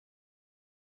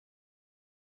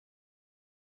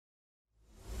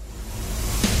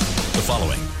The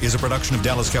following is a production of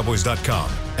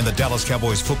DallasCowboys.com and the Dallas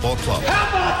Cowboys Football Club. How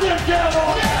about them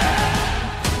Cowboys?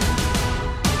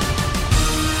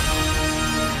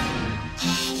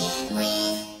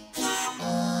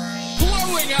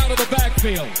 Blowing out of the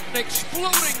backfield,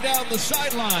 exploding down the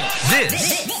sideline.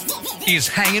 This is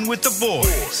Hanging with the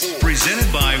Boys,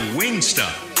 presented by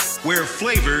Wingstop, where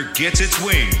flavor gets its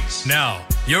wings. Now,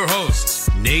 your hosts,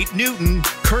 Nate Newton,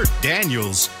 Kurt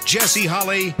Daniels, Jesse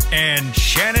Holley, and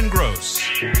Shannon Gross.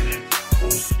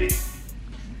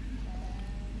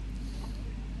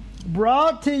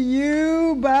 Brought to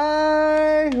you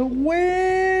by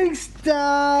Wingstop.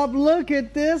 Look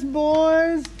at this,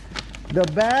 boys. The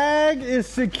bag is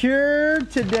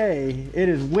secured today. It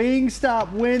is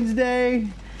Wingstop Wednesday.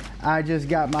 I just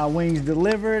got my wings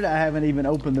delivered. I haven't even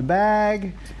opened the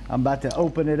bag. I'm about to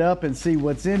open it up and see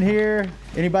what's in here.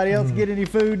 Anybody else get any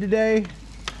food today?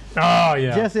 Oh,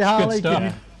 yeah. Jesse Holley,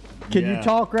 can you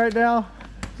talk right now?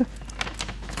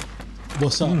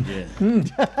 What's up?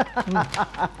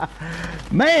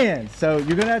 Man, so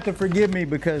you're going to have to forgive me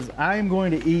because I am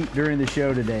going to eat during the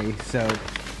show today. So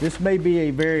this may be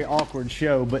a very awkward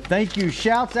show, but thank you.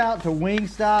 Shouts out to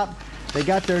Wingstop. They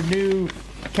got their new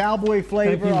cowboy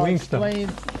flavor. Thank you, I'll Wingstop.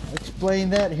 explain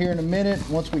that here in a minute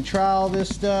once we try all this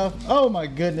stuff. Oh my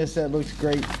goodness, that looks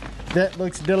great. That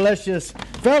looks delicious.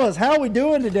 Fellas, how are we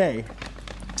doing today?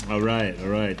 All right.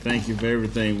 Thank you for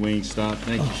everything, Wingstop.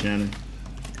 Thank you, Shannon.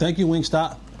 Thank you,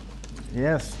 Wingstop.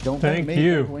 Yes, don't Thank thank me.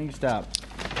 you. Thank Wingstop.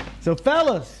 So,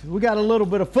 fellas, we got a little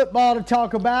bit of football to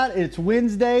talk about. It's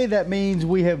Wednesday. That means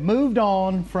we have moved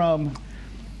on from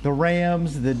the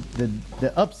Rams,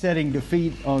 the upsetting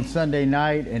defeat on Sunday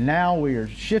night, and now we are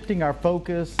shifting our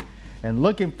focus and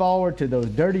looking forward to those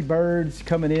Dirty Birds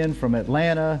coming in from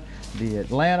Atlanta, the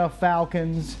Atlanta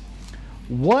Falcons.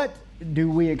 What do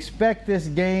we expect this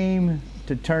game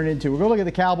to turn into? We're going to look at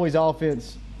the Cowboys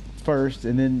offense first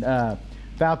and then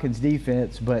Falcons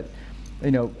defense, but I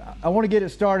want to get it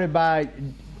started by,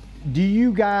 do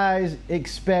you guys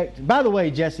expect, by the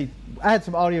way, Jesse, I had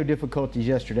some audio difficulties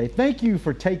yesterday. Thank you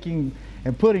for taking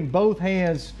and putting both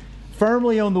hands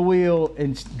firmly on the wheel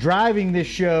and driving this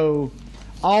show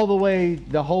all the way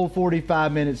the whole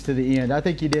 45 minutes to the end. I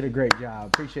think you did a great job.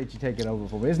 Appreciate you taking over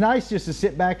for me. It's nice just to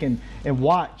sit back and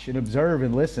watch and observe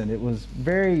and listen. It was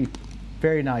very,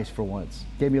 very nice for once.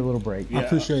 Gave me a little break. I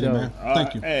appreciate it, man.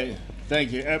 Thank you. Hey,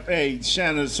 thank you. Hey,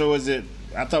 Shannon, so is it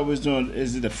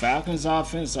the Falcons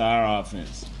offense or our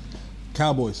offense?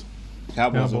 Cowboys.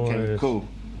 Cowboys. Okay, cool.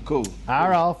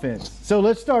 Our offense. So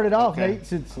let's start it off, Okay.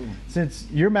 Nate. Since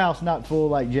your mouth's not full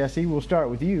like Jesse, we'll start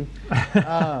with you.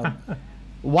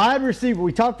 Wide receiver,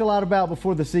 we talked a lot about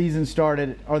before the season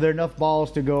started. Are there enough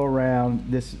balls to go around?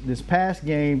 This past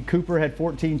game, Cooper had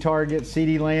 14 targets,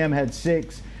 CeeDee Lamb had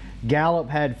 6, Gallup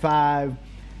had 5.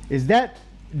 Do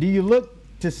you look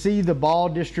to see the ball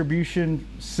distribution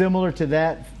similar to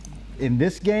that in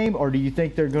this game, or do you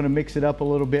think they're going to mix it up a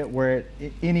little bit where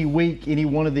any week any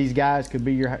one of these guys could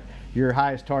be your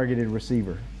highest targeted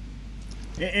receiver?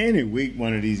 Any week,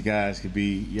 one of these guys could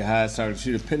be your highest target,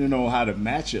 depending on how the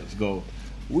matchups go.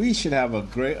 We should have a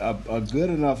good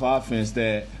enough offense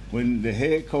that when the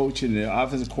head coach and the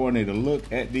offensive coordinator look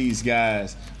at these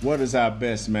guys, what is our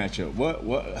best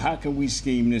matchup? How can we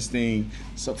scheme this thing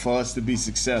for us to be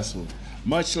successful?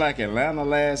 Much like Atlanta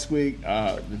last week,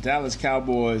 the Dallas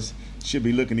Cowboys should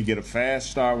be looking to get a fast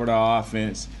start with our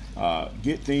offense,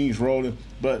 get things rolling.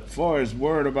 But as far as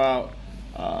worried about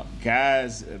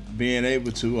guys being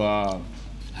able to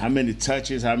how many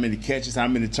touches, how many catches, how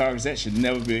many targets, that should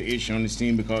never be an issue on this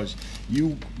team because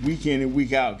week in and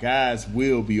week out, guys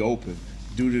will be open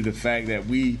due to the fact that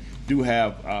we do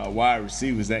have wide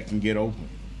receivers that can get open.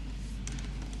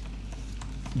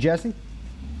 Jesse?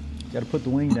 Got to put the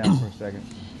wing down for a second.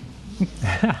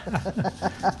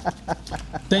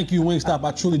 Thank you, Wingstop.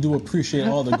 I truly do appreciate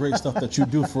all the great stuff that you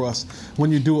do for us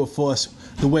when you do it for us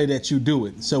the way that you do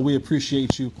it. So we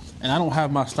appreciate you. And I don't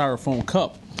have my styrofoam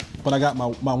cup, but I got my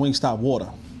Wingstop water.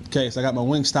 Okay, so I got my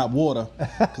Wingstop water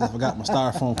because I forgot my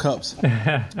styrofoam cups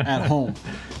at home.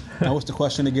 Now, what's the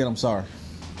question again? I'm sorry.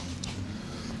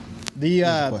 The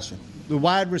question? The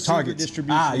wide receiver Targets.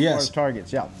 distribution as far Yes. as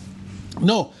targets, yeah.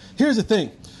 No, here's the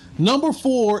thing. Number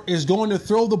 4 is going to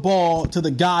throw the ball to the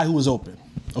guy who is open,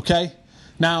 okay?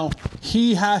 Now,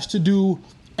 he has to do,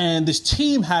 and this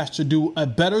team has to do a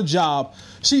better job.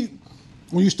 See,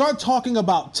 when you start talking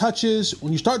about touches,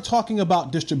 when you start talking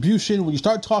about distribution, when you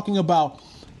start talking about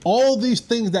all these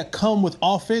things that come with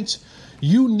offense,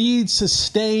 you need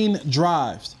sustained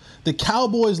drives. The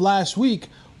Cowboys last week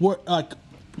were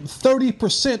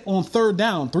 30% on third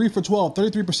down, 3 for 12,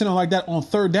 33% like that on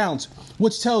third downs,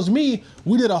 which tells me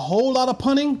we did a whole lot of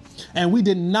punting and we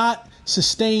did not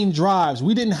sustain drives.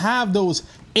 We didn't have those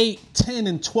 8, 10,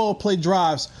 and 12 play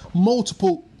drives,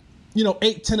 multiple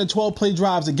 8, 10, and 12 play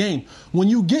drives a game. When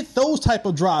you get those type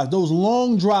of drives, those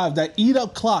long drives that eat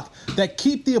up clock, that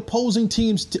keep the opposing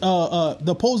team's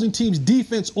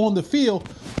defense on the field,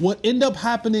 what end up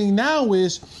happening now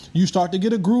is you start to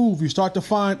get a groove. You start to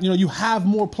find, you have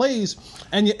more plays,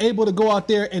 and you're able to go out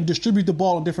there and distribute the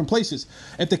ball in different places.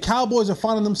 If the Cowboys are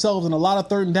finding themselves in a lot of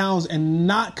third downs and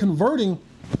not converting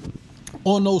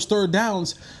on those third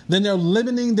downs, then they're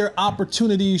limiting their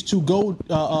opportunities to go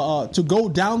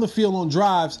down the field on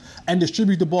drives and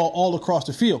distribute the ball all across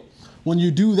the field. When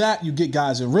you do that, you get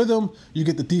guys in rhythm, you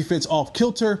get the defense off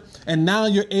kilter, and now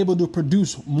you're able to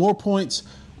produce more points,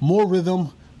 more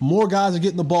rhythm, more guys are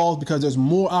getting the balls because there's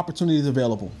more opportunities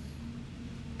available.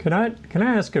 Can I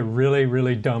ask a really,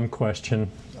 really dumb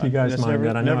question? Do you guys mind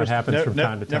that? I know it happens from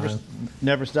time to time.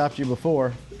 Never stopped you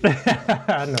before.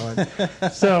 I know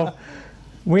it. So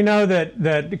we know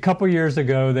that a couple years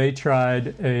ago they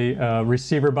tried a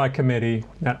receiver by committee.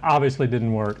 That obviously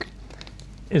didn't work.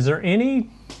 Is there any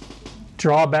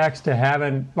drawbacks to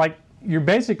having, you're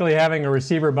basically having a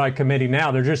receiver by committee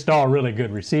now? They're just all really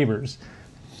good receivers.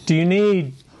 Do you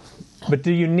need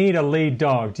a lead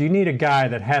dog? Do you need a guy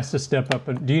that has to step up?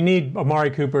 Do you need Amari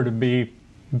Cooper to be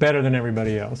better than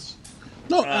everybody else?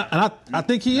 No, and I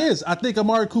think he is. I think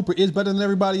Amari Cooper is better than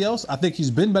everybody else. I think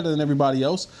he's been better than everybody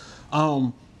else.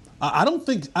 I don't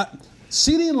think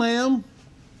CeeDee Lamb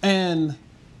and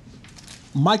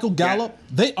Michael Gallup,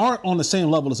 they aren't on the same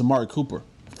level as Amari Cooper.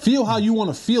 Feel how you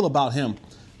want to feel about him.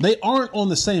 They aren't on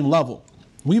the same level.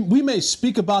 We may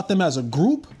speak about them as a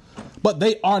group, but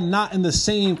they are not in the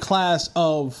same class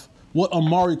of what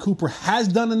Amari Cooper has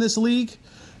done in this league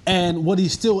and what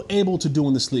he's still able to do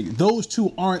in this league. Those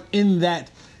two aren't in that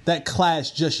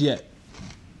class just yet.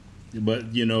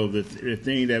 But, the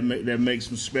thing that makes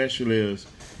them special is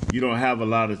you don't have a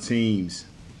lot of teams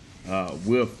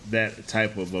with that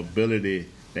type of ability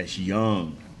that's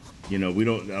young. A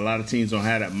lot of teams don't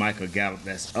have that Michael Gallup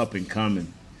that's up and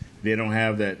coming. They don't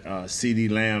have that CeeDee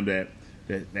Lamb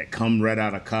that come right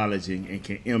out of college and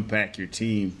can impact your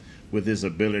team with his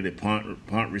ability to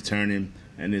punt returning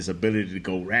and his ability to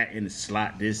go right in the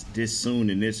slot this soon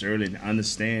and this early and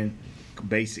understand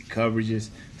basic coverages.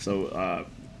 So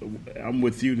I'm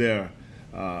with you there,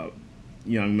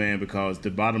 young man, because the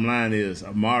bottom line is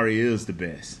Amari is the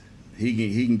best.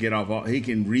 He can get off. He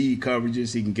can read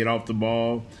coverages. He can get off the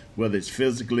ball, whether it's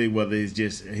physically, whether it's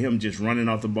just him just running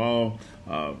off the ball,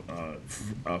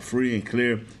 free and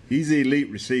clear. He's an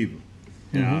elite receiver.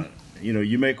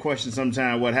 You may question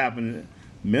sometimes what happened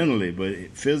mentally,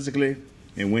 but physically,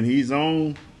 and when he's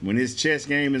on, when his chess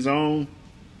game is on,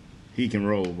 he can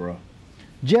roll, bro.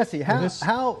 Jesse,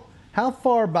 how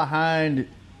far behind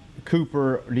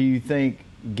Cooper do you think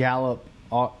Gallup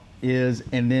is?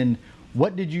 And then we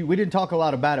didn't talk a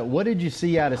lot about it. What did you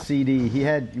see out of CD? He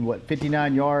had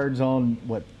 59 yards on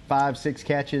 5-6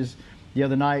 catches the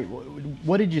other night.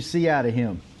 What did you see out of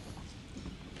him?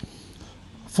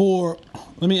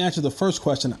 Let me answer the first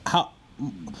question.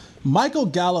 Michael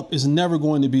Gallup is never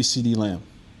going to be CeeDee Lamb.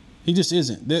 He just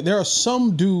isn't. There are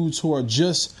some dudes who are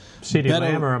just CeeDee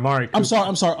Lamb or Amari Cooper.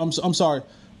 I'm sorry.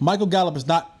 Michael Gallup is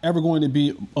not ever going to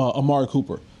be Amari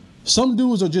Cooper. Some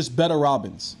dudes are just better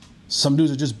Robins. Some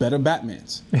dudes are just better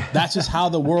Batmans. That's just how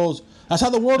the world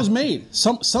is made.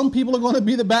 Some people are going to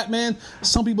be the Batman.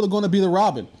 Some people are going to be the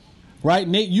Robin. Right,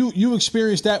 Nate, you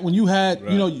experienced that when you had,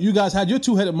 right. You guys had your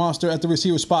two-headed monster at the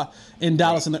receiver spot in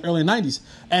Dallas in the early 90s.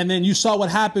 And then you saw what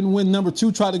happened when number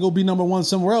 2 tried to go be number 1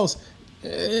 somewhere else.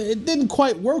 It didn't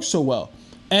quite work so well.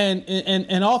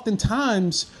 And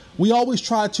oftentimes we always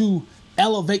try to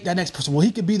elevate that next person. Well,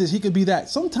 he could be this, he could be that.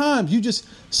 Sometimes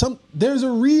there's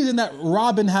a reason that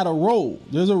Robin had a role.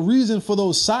 There's a reason for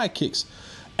those sidekicks.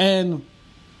 And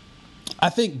I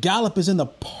think Gallup is in the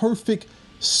perfect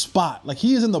spot.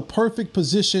 He is in the perfect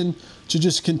position to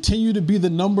just continue to be the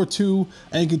number 2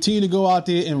 and continue to go out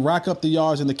there and rack up the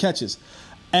yards and the catches.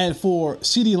 And for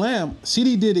CeeDee Lamb,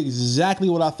 CeeDee did exactly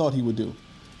what I thought he would do.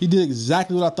 He did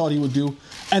exactly what I thought he would do.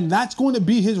 And that's going to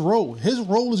be his role. His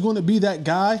role is going to be that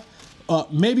guy,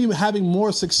 maybe having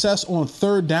more success on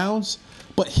third downs,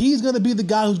 but he's going to be the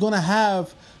guy who's going to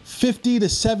have 50 to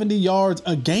 70 yards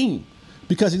a game.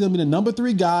 Because he's going to be the number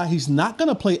 3 guy. He's not going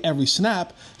to play every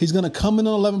snap. He's going to come in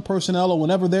on 11 personnel or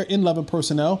whenever they're in 11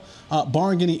 personnel,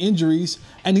 barring any injuries,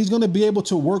 and he's going to be able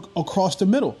to work across the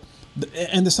middle.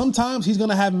 And sometimes he's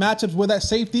going to have matchups where that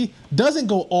safety doesn't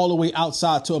go all the way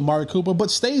outside to Amari Cooper, but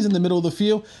stays in the middle of the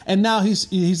field. And now he's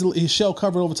shell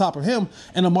covered over top of him,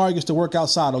 and Amari gets to work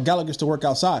outside, or Gallup gets to work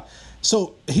outside.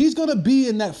 So he's going to be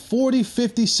in that 40,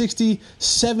 50, 60,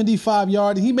 75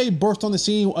 yard. He may burst on the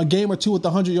scene a game or two with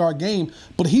the 100-yard game,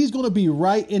 but he's going to be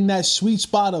right in that sweet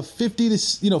spot of 40 to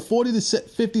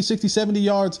 50, 60, 70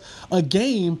 yards a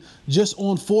game, just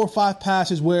on 4 or 5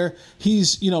 passes where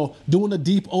he's, doing a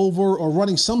deep over or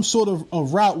running some sort of a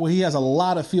route where he has a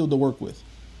lot of field to work with.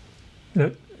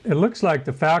 It looks like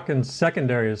the Falcons'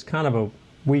 secondary is kind of a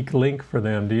weak link for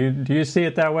them. Do you see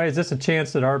it that way? Is this a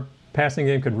chance that our passing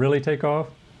game could really take off?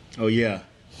 Oh yeah.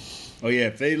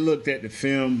 If they looked at the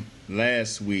film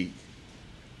last week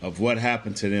of what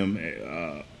happened to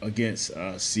them against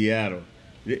Seattle,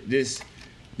 this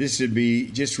should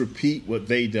be just repeat what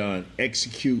they done,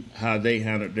 execute how they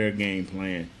handled their game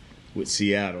plan with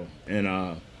Seattle,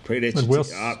 and pray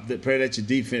that your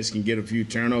defense can get a few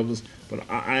turnovers. But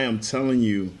I am telling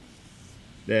you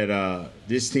that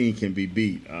this team can be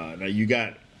beat. Now you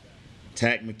got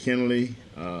Takk McKinley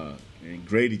and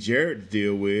Grady Jarrett to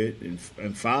deal with,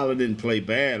 and Fowler didn't play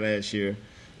bad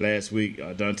last week.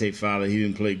 Dante Fowler, he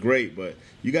didn't play great, but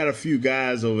you got a few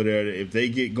guys over there that if they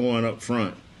get going up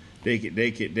front, they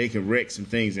can wreck some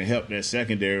things and help their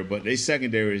secondary. But their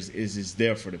secondary is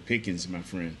there for the pickings, my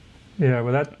friend. Yeah,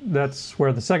 well that's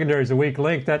where the secondary is a weak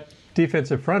link. That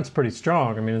defensive front's pretty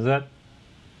strong. I mean, is that,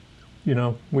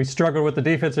 we struggled with the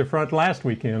defensive front last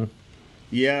weekend.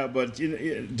 Yeah, but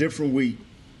different week,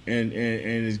 and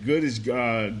as good as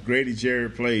Grady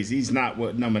Jarrett plays, he's not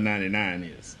what number 99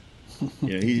 is.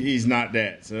 He's not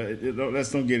that. So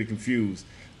let's don't get it confused.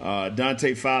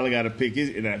 Dante Fowler got to pick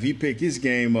his. And if he pick his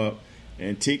game up,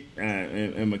 and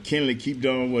McKinley keep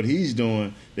doing what he's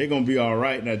doing, they're gonna be all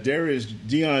right. Now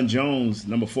Deion Jones,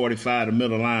 number 45, the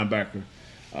middle linebacker.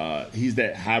 He's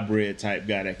that hybrid type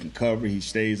guy that can cover. He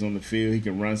stays on the field. He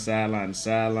can run sideline to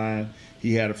sideline.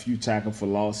 He had a few tackle for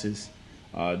losses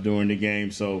during the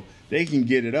game, so they can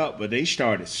get it up. But they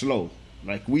started slow,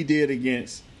 like we did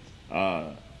against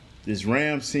this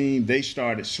Rams team. They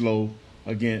started slow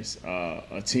against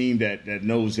a team that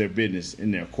knows their business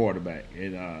in their quarterback,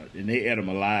 and they ate them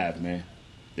alive, man.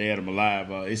 They ate them alive.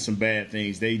 It's some bad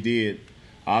things they did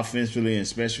offensively and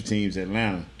special teams,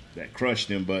 Atlanta, that crushed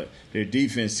them. But their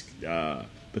defense,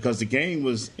 because the game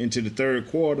was into the third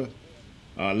quarter,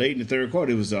 late in the third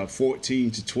quarter, it was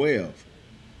 14-12.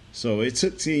 So it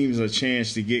took teams a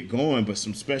chance to get going, but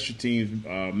some special teams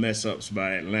mess-ups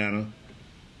by Atlanta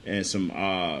and some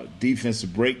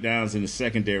defensive breakdowns in the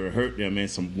secondary hurt them, and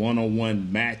some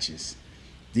one-on-one matches.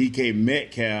 DK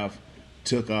Metcalf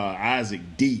took Isaac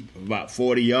deep, about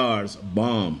 40 yards,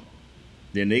 bomb.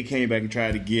 Then they came back and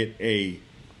tried to get a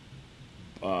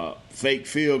fake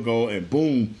field goal, and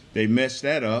boom, they messed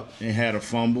that up and had a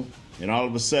fumble. And all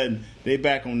of a sudden, they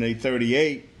back on their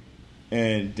 38,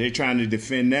 and they're trying to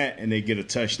defend that, and they get a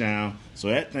touchdown. So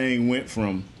that thing went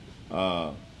from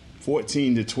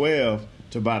 14-12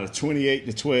 to about a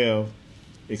 28-12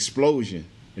 explosion.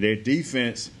 And their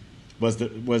defense was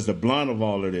the blunt of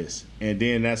all of this. And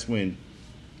then that's when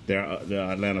the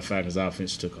Atlanta Falcons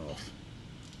offense took off.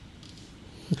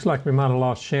 Looks like we might have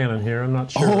lost Shannon here. I'm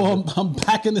not sure. Oh, I'm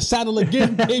back in the saddle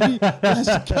again, baby.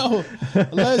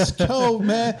 Let's go,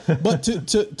 man. But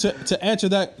to answer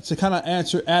that, to kind of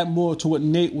add more to what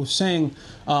Nate was saying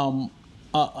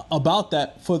about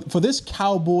that, for this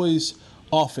Cowboys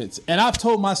offense, and I've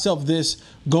told myself this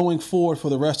going forward for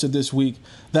the rest of this week,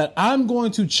 that I'm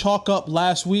going to chalk up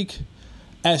last week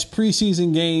as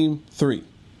preseason game 3.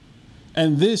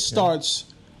 And this starts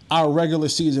our regular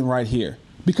season right here.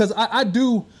 Because I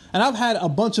do, and I've had a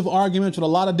bunch of arguments with a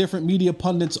lot of different media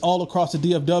pundits all across the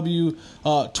DFW,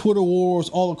 Twitter wars,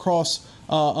 all across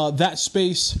that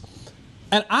space.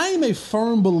 And I am a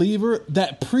firm believer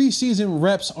that preseason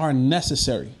reps are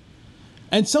necessary.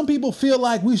 And some people feel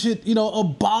like we should,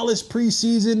 abolish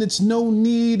preseason. It's no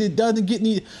need. It doesn't get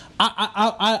needed.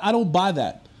 I don't buy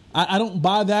that. I don't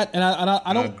buy that, and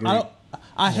I don't.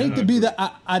 I hate to be that.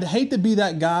 I'd hate to be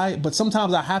that guy, but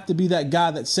sometimes I have to be that guy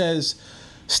that says,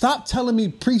 stop telling me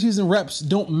preseason reps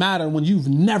don't matter when you've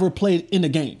never played in a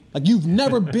game. Like, you've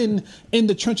never been in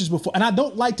the trenches before. And I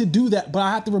don't like to do that, but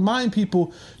I have to remind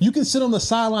people, you can sit on the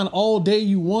sideline all day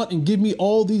you want and give me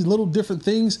all these little different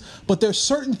things, but there's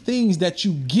certain things that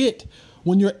you get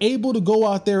when you're able to go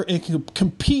out there and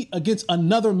compete against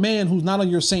another man who's not on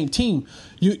your same team.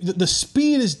 The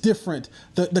speed is different.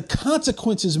 The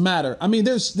consequences matter. I mean,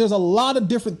 there's a lot of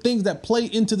different things that play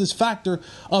into this factor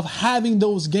of having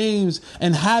those games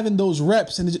and having those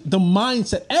reps and the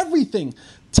mindset, everything.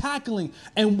 tackling,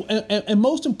 and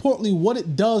most importantly, what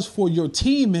it does for your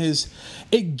team is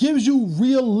it gives you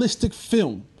realistic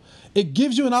film. It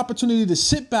gives you an opportunity to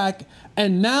sit back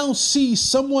and now see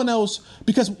someone else,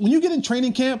 because when you get in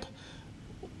training camp,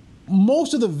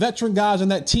 most of the veteran guys on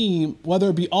that team, whether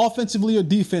it be offensively or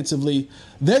defensively,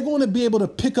 they're going to be able to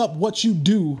pick up what you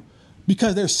do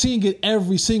because they're seeing it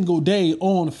every single day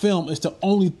on film. It's the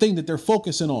only thing that they're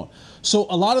focusing on. So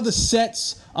a lot of the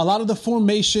sets, a lot of the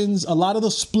formations, a lot of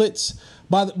the splits,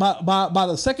 by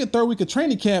the second, third week of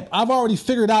training camp, I've already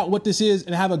figured out what this is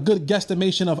and have a good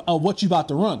guesstimation of what you're about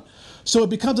to run. So it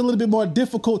becomes a little bit more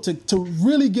difficult to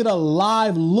really get a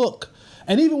live look.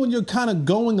 And even when you're kind of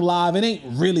going live, it ain't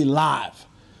really live.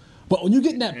 But when you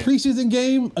get in that preseason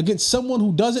game against someone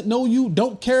who doesn't know you,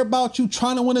 don't care about you,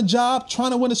 trying to win a job,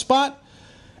 trying to win a spot,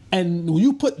 and when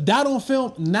you put that on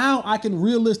film, now I can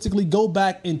realistically go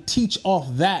back and teach off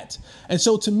that. And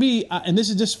so to me, and this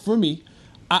is just for me,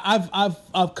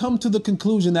 I've come to the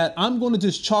conclusion that I'm going to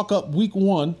just chalk up week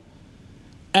 1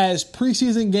 as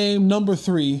preseason game number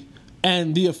 3,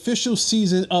 and the official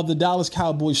season of the Dallas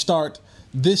Cowboys start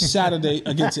this Saturday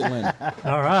against Atlanta.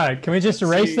 All right. Can we just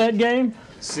erase that game?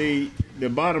 See, the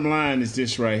bottom line is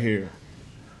this right here.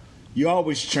 You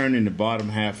always churn in the bottom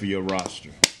half of your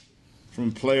roster.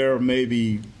 From player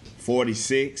maybe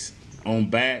 46 on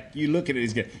back, you look at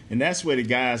these guys. And that's where the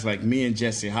guys like me and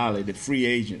Jesse Holley, the free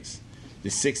agents, the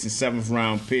 6th and 7th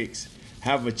round picks,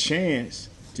 have a chance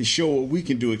to show what we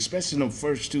can do, especially in the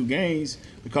first 2 games,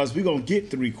 because we're going to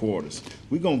get 3 quarters.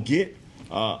 We're going to get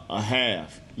a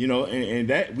half, and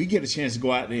that we get a chance to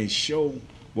go out there and show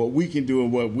what we can do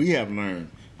and what we have learned.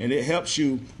 And it helps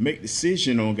you make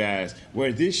decision on guys.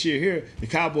 Where this year here, the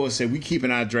Cowboys said, we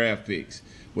keeping our draft picks.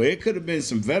 Well, it could have been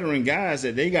some veteran guys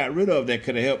that they got rid of that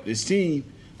could have helped this team,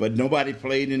 but nobody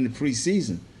played in the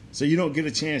preseason. So you don't get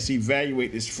a chance to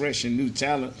evaluate this fresh and new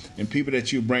talent and people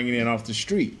that you're bringing in off the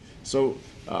street. So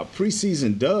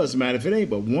preseason does matter. If it ain't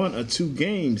but 1 or 2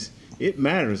 games, it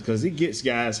matters because it gets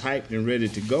guys hyped and ready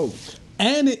to go.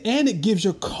 And it gives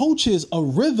your coaches a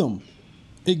rhythm.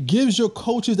 It gives your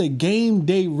coaches a game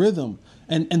day rhythm.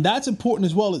 And that's important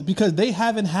as well because they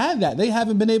haven't had that. They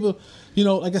haven't been able,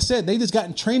 like I said, they just got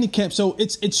in training camp. So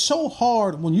it's so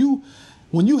hard when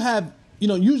you have,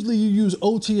 usually you use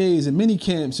OTAs and mini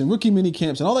camps and rookie mini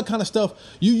camps and all that kind of stuff.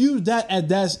 You use that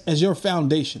as your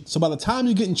foundation. So by the time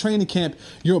you get in training camp,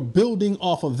 you're building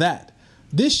off of that.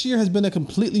 This year has been a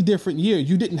completely different year.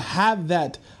 You didn't have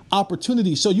that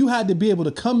opportunity. So you had to be able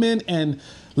to come in and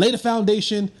lay the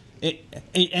foundation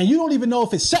and you don't even know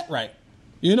if it's set right.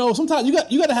 Sometimes you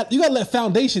got to let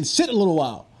foundation sit a little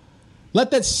while.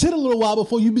 Let that sit a little while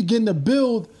before you begin to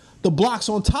build the blocks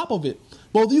on top of it.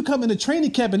 Well, you come into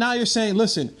training camp and now you're saying,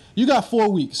 listen, you got 4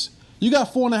 weeks. You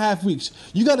got 4.5 weeks.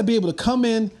 You got to be able to come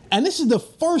in. And this is the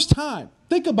first time.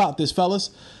 Think about this,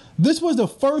 fellas. This was the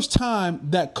first time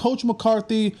that Coach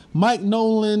McCarthy, Mike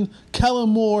Nolan, Kellen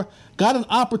Moore got an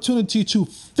opportunity to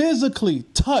physically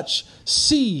touch,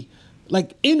 see,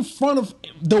 like in front of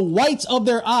the whites of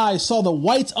their eyes, saw the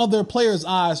whites of their players'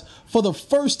 eyes for the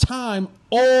first time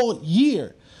all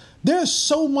year. There's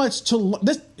so much to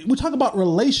we talk about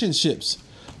relationships.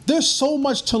 There's so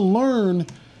much to learn,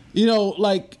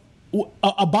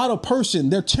 about a person,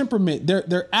 their temperament,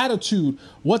 their attitude,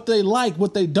 what they like,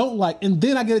 what they don't like. And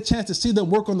then I get a chance to see them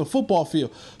work on the football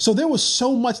field. So there was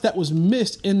so much that was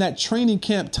missed in that training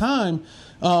camp time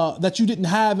that you didn't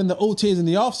have in the OTAs in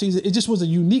the offseason. It just was a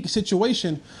unique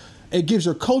situation. It gives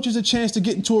your coaches a chance to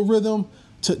get into a rhythm,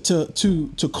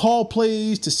 to call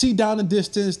plays, to see down the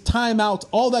distance, timeouts,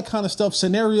 all that kind of stuff,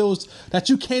 scenarios that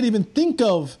you can't even think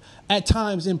of at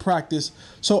times in practice.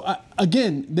 So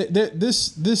again,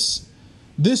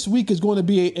 this week is going to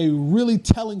be a really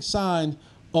telling sign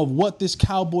of what this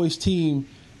Cowboys team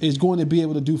is going to be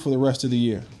able to do for the rest of the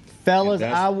year. Fellas,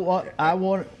 I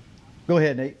want go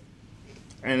ahead, Nate.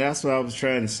 And that's what I was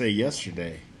trying to say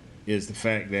yesterday, is the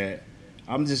fact that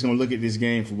I'm just going to look at this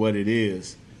game for what it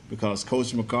is, because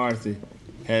Coach McCarthy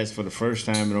has, for the first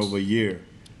time in over a year,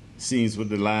 seen what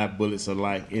the live bullets are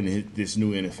like in this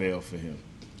new NFL for him.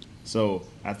 So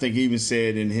I think he even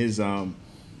said in his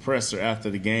presser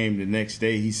after the game the next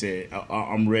day, he said,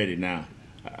 I'm ready now.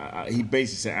 He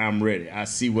basically said, I'm ready. I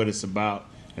see what it's about,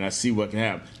 and I see what can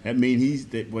happen. That means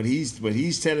what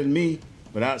he's telling me,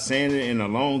 without saying it in a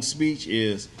long speech,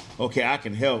 is, okay, I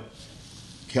can help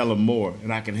Kellen Moore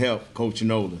and I can help Coach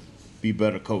Nolan be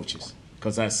better coaches,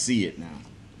 because I see it now.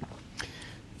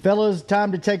 Fellas,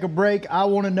 time to take a break. I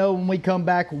want to know when we come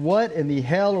back, what in the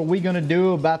hell are we going to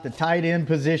do about the tight end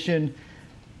position?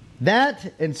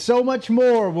 That and so much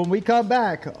more when we come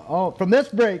back from this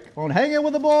break on Hanging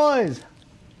with the Boys.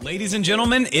 Ladies and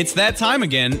gentlemen, it's that time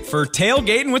again for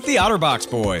Tailgating with the OtterBox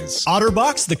Boys.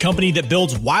 OtterBox, the company that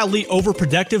builds wildly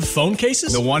overprotective phone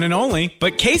cases? The one and only.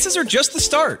 But cases are just the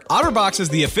start. OtterBox is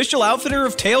the official outfitter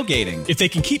of tailgating. If they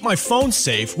can keep my phone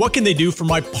safe, what can they do for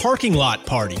my parking lot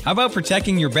party? How about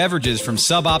protecting your beverages from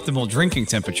suboptimal drinking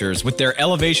temperatures with their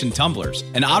Elevation tumblers?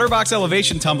 And OtterBox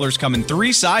Elevation tumblers come in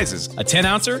 3 sizes, a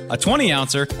 10-ouncer, a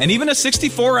 20-ouncer, and even a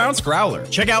 64-ounce growler.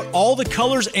 Check out all the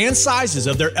colors and sizes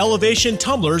of their Elevation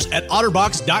tumblers at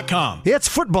OtterBox.com. It's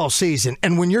football season,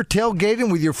 and when you're tailgating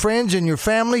with your friends and your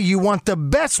family, you want the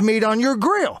best meat on your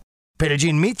grill.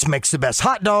 Pettigene Meats makes the best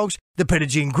hot dogs, the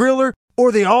Pettigene Griller,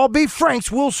 or the all-beef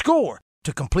Franks will score.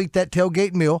 To complete that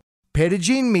tailgate meal,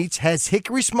 Pettigene Meats has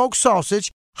hickory smoked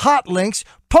sausage, hot links,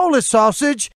 Polish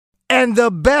sausage, and the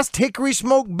best hickory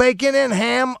smoked bacon and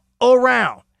ham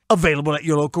around. Available at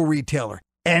your local retailer.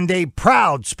 And a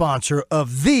proud sponsor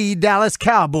of the Dallas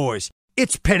Cowboys.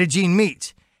 It's Pettigene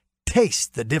Meats.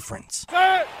 Taste the difference. We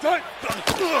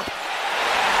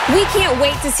can't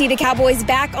wait to see the Cowboys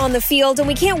back on the field, and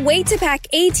we can't wait to pack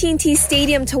AT&T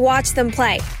Stadium to watch them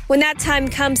play. When that time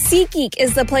comes, SeatGeek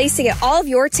is the place to get all of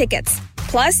your tickets.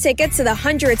 Plus, tickets to the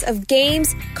hundreds of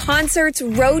games, concerts,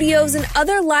 rodeos, and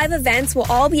other live events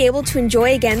we'll all be able to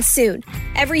enjoy again soon.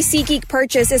 Every SeatGeek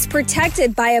purchase is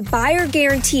protected by a buyer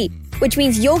guarantee, which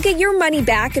means you'll get your money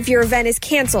back if your event is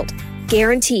canceled.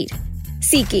 Guaranteed.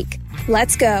 SeatGeek.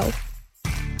 Let's go.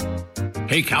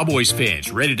 Hey, Cowboys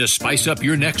fans, ready to spice up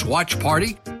your next watch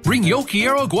party? Bring Yo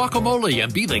Quiero guacamole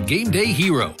and be the game day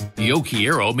hero. Yo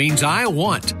Quiero means I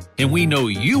want, and we know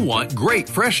you want great,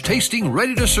 fresh-tasting,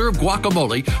 ready-to-serve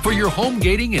guacamole for your home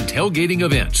gating and tailgating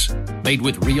events. Made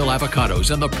with real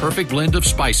avocados and the perfect blend of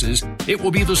spices, it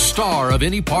will be the star of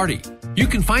any party. You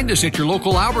can find us at your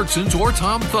local Albertsons or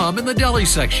Tom Thumb in the deli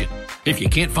section. If you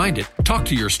can't find it, talk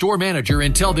to your store manager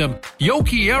and tell them, Yo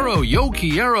Quiero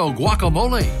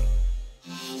guacamole.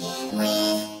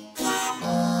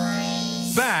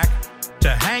 Back to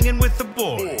Hanging with the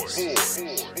Boys.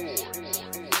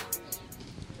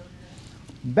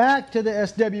 Back to the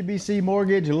SWBC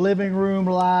Mortgage Living Room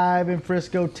live in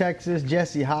Frisco, Texas.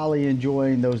 Jesse Holly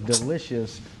enjoying those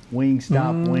delicious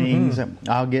Wingstop wings.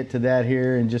 I'll get to that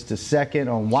here in just a second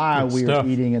on why we are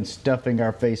eating and stuffing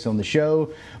our face on the show.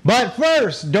 But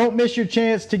first, don't miss your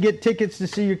chance to get tickets to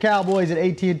see your Cowboys at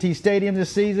AT&T Stadium this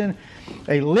season.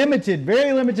 A limited,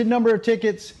 very limited number of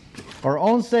tickets are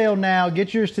on sale now.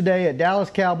 Get yours today at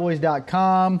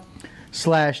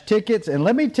DallasCowboys.com/tickets. And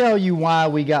let me tell you why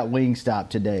we got Wingstop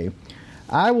today.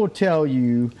 I will tell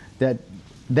you that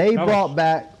they brought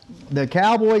back the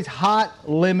Cowboys hot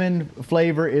lemon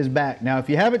flavor is back. Now, if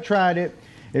you haven't tried it,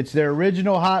 it's their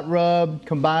original hot rub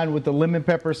combined with the lemon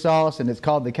pepper sauce, and it's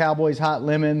called the Cowboys Hot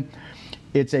Lemon.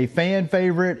 It's a fan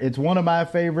favorite. It's one of my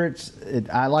favorites.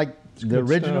 I like the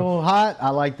original hot. I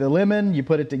like the lemon. You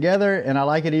put it together, and I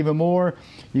like it even more.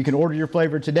 You can order your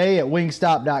flavor today at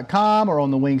wingstop.com or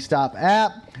on the Wingstop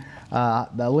app.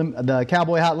 The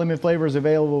Cowboy Hot Lemon flavor is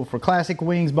available for classic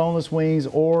wings, boneless wings,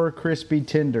 or crispy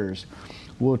tenders.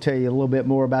 We'll tell you a little bit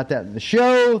more about that in the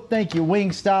show. Thank you,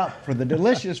 Wingstop, for the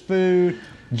delicious food.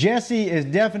 Jesse is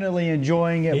definitely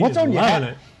enjoying it. What's on your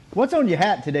hat? What's on your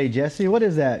hat today, Jesse? What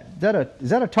is that? Is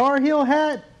that a Tar Heel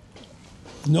hat?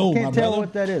 No, can't tell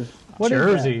what that is. What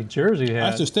Jersey is that? Jersey hat.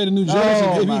 That's the state of New Jersey,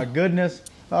 oh, baby. My goodness.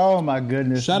 Oh, my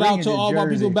goodness. Shout out to all my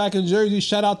people back in Jersey.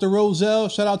 Shout out to Roselle.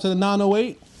 Shout out to the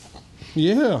 908.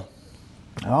 Yeah.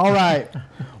 All right.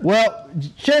 Well,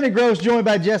 Shannon Gross joined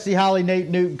by Jesse Holly, Nate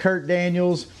Newton, Kurt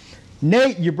Daniels.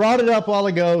 Nate, you brought it up a while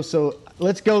ago, so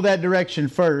let's go that direction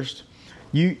first.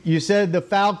 You said the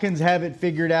Falcons have it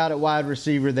figured out at wide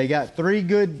receiver. They got 3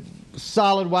 good,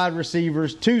 solid wide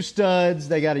receivers, 2 studs.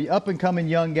 They got an up-and-coming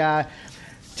young guy.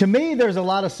 To me, there's a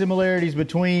lot of similarities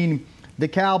between the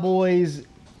Cowboys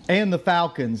and the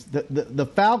Falcons. The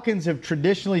Falcons have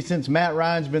traditionally, since Matt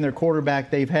Ryan's been their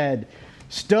quarterback, they've had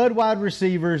stud wide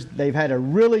receivers. They've had a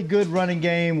really good running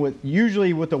game,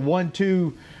 usually with a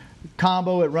 1-2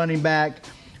 combo at running back.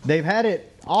 They've had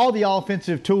it, all the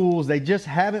offensive tools. They just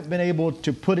haven't been able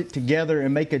to put it together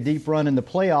and make a deep run in the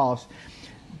playoffs.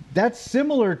 That's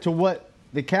similar to what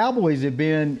the Cowboys have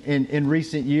been in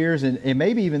recent years, and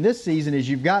maybe even this season, is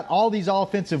you've got all these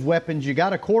offensive weapons. You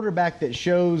got a quarterback that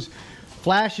shows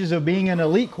flashes of being an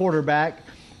elite quarterback,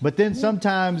 but then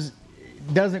sometimes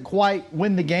doesn't quite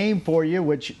win the game for you,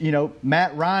 which,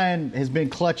 Matt Ryan has been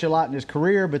clutch a lot in his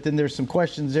career, but then there's some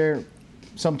questions there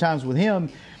sometimes with him.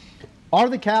 Are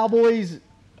the Cowboys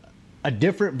a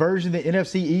different version, the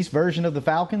NFC East version of the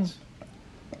Falcons?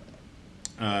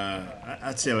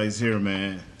 I'd say like this here,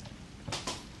 man.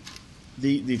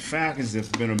 The Falcons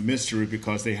have been a mystery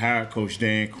because they hired Coach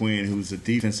Dan Quinn, who's a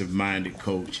defensive-minded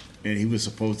coach, and he was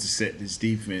supposed to set this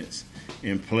defense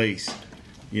in place,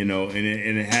 and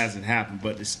it hasn't happened.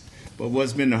 But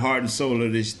what's been the heart and soul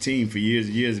of this team for years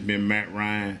and years has been Matt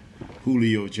Ryan,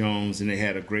 Julio Jones, and they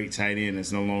had a great tight end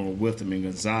that's no longer with them in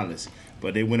Gonzalez.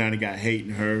 But they went out and got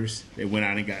Hayden Hurst. They went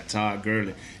out and got Todd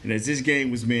Gurley. And as this game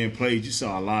was being played, you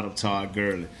saw a lot of Todd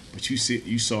Gurley, but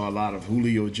you saw a lot of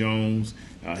Julio Jones.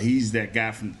 He's that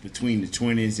guy from between the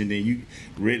 20s, and then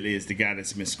Ridley is the guy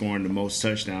that's been scoring the most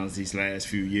touchdowns these last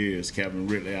few years, Kevin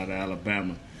Ridley out of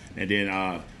Alabama. And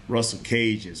then Russell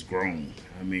Cage has grown.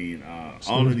 I mean,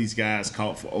 all of these guys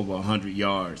caught for over 100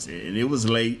 yards. And it was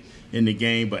late in the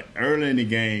game, but early in the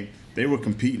game, they were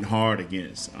competing hard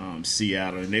against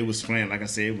Seattle, and they was playing, like I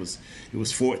said, it was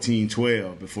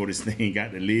 14-12 before this thing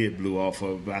got the lid blew off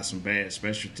of by some bad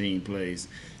special team plays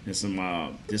and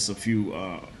some just a few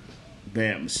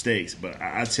bad mistakes. But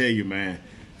I tell you, man,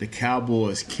 the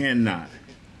Cowboys cannot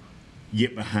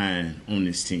get behind on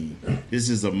this team. This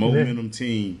is a momentum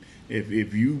team.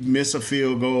 If you miss a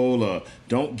field goal or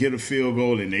don't get a field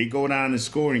goal and they go down and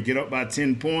score and get up by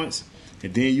 10 points,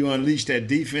 and then you unleash that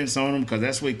defense on them, because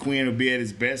that's where Quinn will be at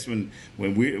his best when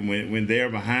they're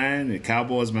behind, the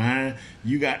Cowboys behind.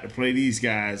 You got to play these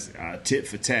guys tit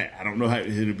for tat. I don't know if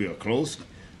it'll be a close,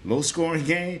 low-scoring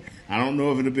game. I don't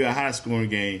know if it'll be a high-scoring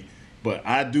game. But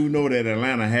I do know that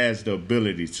Atlanta has the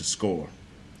ability to score.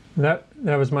 That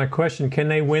was my question. Can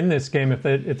they win this game if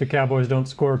the Cowboys don't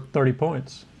score 30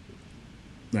 points?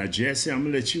 Now, Jesse, I'm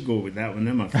going to let you go with that one,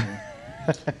 then, my friend.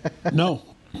 No.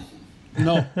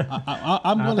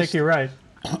 I think you're right.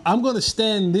 I'm going to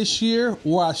stand this year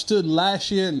where I stood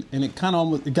last year, and it kind of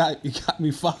almost got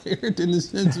me fired in the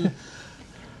sense of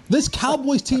this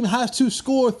Cowboys team has to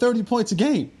score 30 points a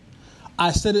game.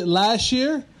 I said it last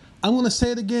year. I'm going to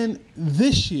say it again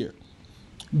this year.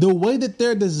 The way that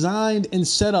they're designed and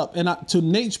set up, and to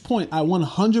Nate's point, I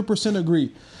 100%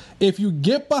 agree. If you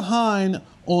get behind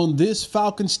on this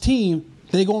Falcons team,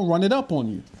 they're going to run it up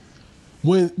on you.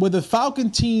 Where the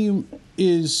Falcon team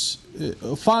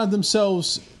find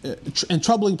themselves in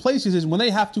troubling places is when they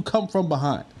have to come from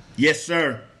behind. Yes,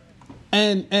 sir.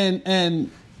 And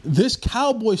this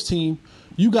Cowboys team,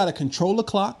 you got to control the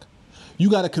clock, you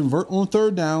got to convert on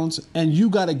third downs, and you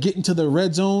got to get into the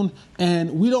red zone. And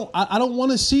I don't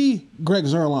want to see Greg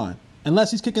Zuerlein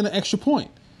unless he's kicking an extra point.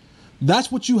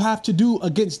 That's what you have to do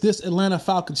against this Atlanta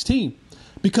Falcons team,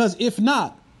 because if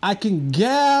not, I can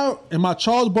in my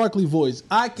Charles Barkley voice,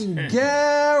 I can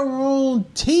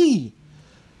guarantee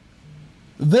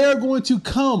they're going to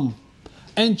come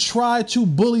and try to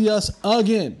bully us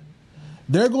again.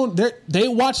 They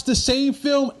watched the same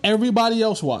film everybody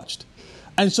else watched.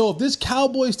 And so if this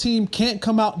Cowboys team can't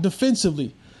come out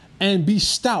defensively and be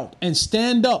stout and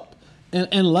stand up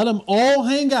and let them all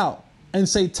hang out and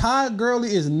say Todd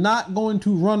Gurley is not going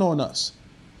to run on us,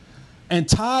 and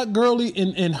Todd Gurley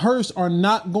and Hurst are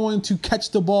not going to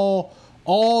catch the ball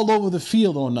all over the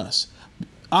field on us.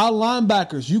 Our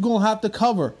linebackers, you're going to have to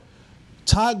cover.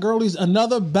 Todd Gurley's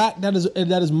another back that is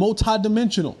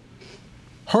multidimensional.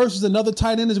 Hurst is another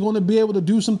tight end that's going to be able to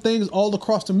do some things all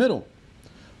across the middle.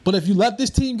 But if you let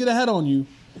this team get ahead on you,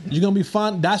 you're going to be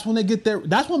fine. That's when they get there.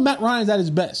 That's when Matt Ryan's at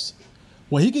his best.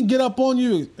 When he can get up on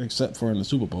you, except for in the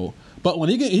Super Bowl. But when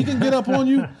he can get up on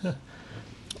you,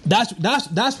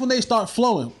 that's when they start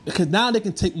flowing, because now they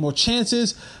can take more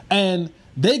chances, and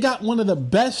they got one of the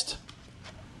best.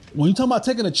 When you talk about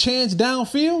taking a chance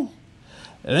downfield,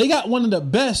 they got one of the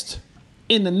best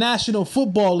in the National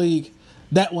Football League.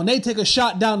 That when they take a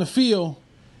shot down the field,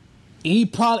 he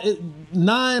probably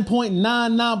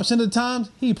 9.99% of the times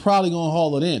he probably gonna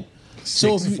haul it in.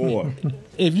 6'4".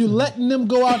 If you're letting them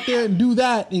go out there and do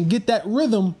that and get that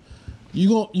rhythm,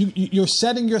 you're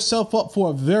setting yourself up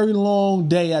for a very long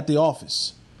day at the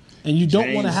office, and you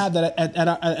don't want to have that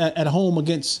at home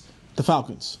against the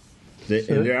Falcons.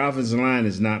 Their offensive line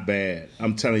is not bad.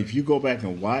 I'm telling you, if you go back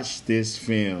and watch this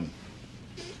film,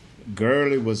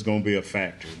 Gurley was going to be a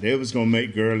factor. They was going to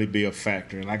make Gurley be a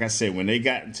factor. And like I said, when they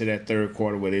got into that third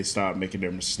quarter where they started making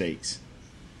their mistakes,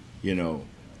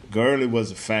 Gurley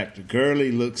was a factor.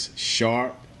 Gurley looks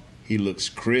sharp. He looks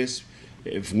crisp.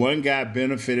 If one guy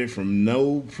benefited from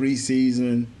no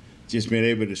preseason, just being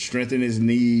able to strengthen his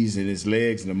knees and his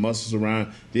legs and the muscles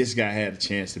around, this guy had a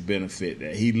chance to benefit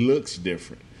that. He looks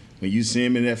different. When you see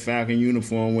him in that Falcon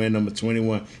uniform wearing number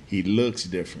 21, he looks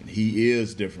different. He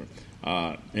is different.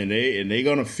 And they're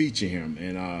going to feature him.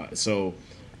 And so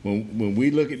when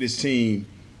we look at this team,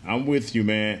 I'm with you,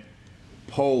 man.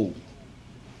 Poe,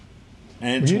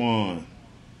 Antoine,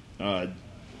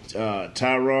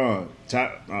 Tyron,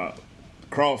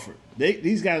 Crawford,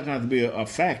 These guys are going to have to be a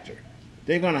factor.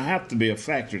 They're going to have to be a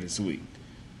factor this week.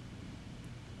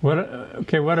 What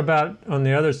about on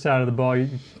the other side of the ball?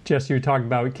 Jesse, you talked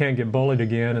about we can't get bullied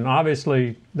again. And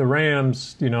obviously the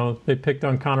Rams, they picked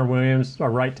on Connor Williams.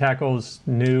 Our right tackle is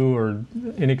new or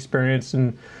inexperienced.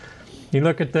 And you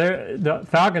look at the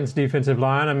Falcons' defensive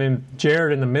line. I mean,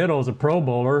 Jared in the middle is a Pro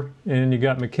Bowler. And you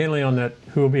got McKinley on that,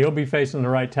 he'll be facing the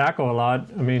right tackle a lot.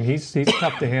 I mean, he's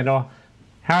tough to handle.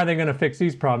 How are they going to fix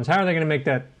these problems? How are they going to make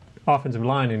that offensive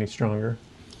line any stronger?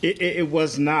 It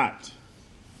was not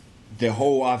the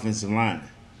whole offensive line.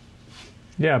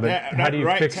 Yeah, but how do you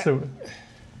fix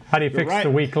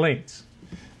the weak links?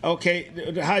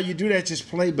 Okay, how you do that? Just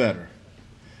play better.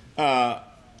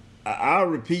 I'll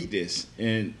repeat this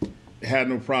and have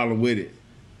no problem with it.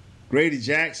 Grady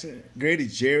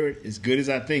Jarrett, as good as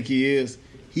I think he is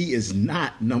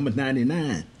not number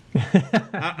 99.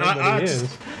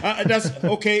 That's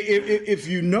okay. If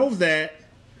you know that,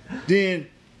 then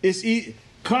it's easy.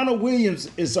 Connor Williams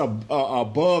is a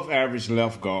above average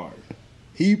left guard.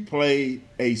 He played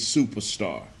a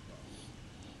superstar,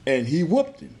 and he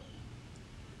whooped him.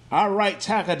 Our right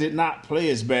tackle did not play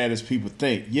as bad as people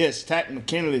think. Yes, Takk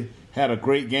McKinley had a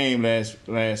great game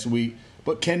last week,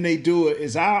 but can they do it?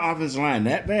 Is our offensive line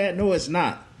that bad? No, it's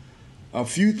not. A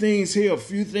few things here, a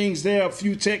few things there, a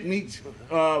few techniques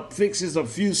fixes, a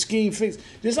few scheme fixes.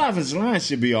 This offensive line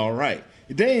should be all right.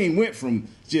 They ain't went from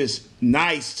just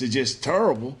nice to just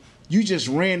terrible. You just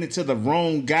ran into the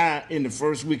wrong guy in the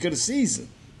first week of the season.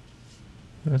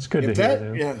 That's good to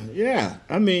hear. Yeah.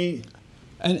 I mean,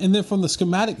 and then from the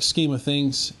schematic scheme of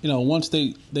things, once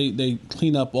they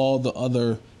clean up all the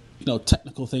other,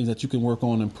 technical things that you can work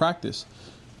on in practice,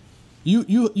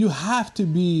 you have to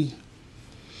be.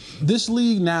 This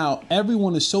league now,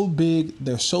 everyone is so big,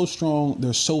 they're so strong,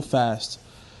 they're so fast.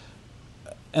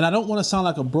 And I don't want to sound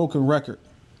like a broken record,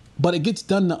 but it gets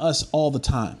done to us all the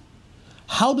time.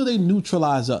 How do they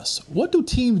neutralize us? What do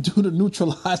teams do to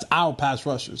neutralize our pass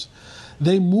rushers?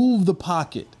 They move the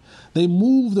pocket. They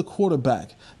move the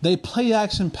quarterback. They play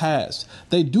action pass.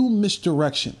 They do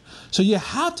misdirection. So you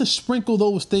have to sprinkle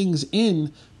those things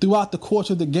in throughout the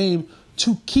course of the game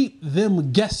to keep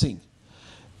them guessing.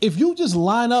 If you just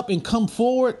line up and come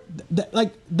forward,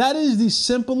 that is the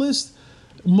simplest,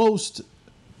 most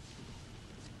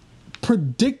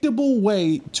predictable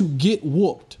way to get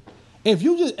whooped.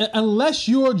 Unless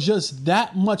you're just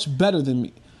that much better than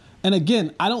me. And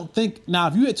again, I don't think, now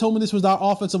if you had told me this was our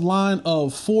offensive line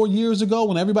of 4 years ago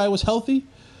when everybody was healthy,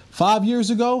 5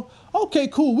 years ago, okay,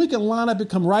 cool, we can line up and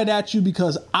come right at you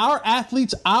because our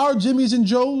athletes, our Jimmies and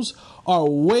Joes are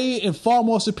way and far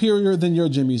more superior than your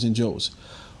Jimmies and Joes.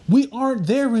 We aren't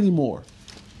there anymore.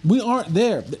 We aren't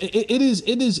there. It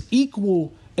is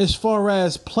equal as far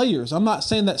as players. I'm not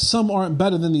saying that some aren't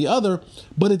better than the other,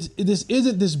 but this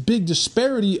isn't this big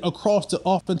disparity across the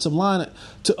offensive line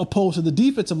to opposed to the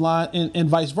defensive line and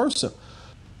vice versa.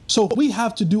 So what we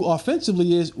have to do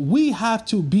offensively is we have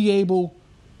to be able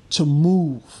to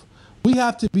move. We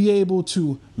have to be able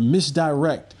to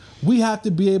misdirect. We have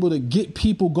to be able to get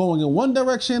people going in one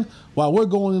direction while we're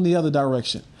going in the other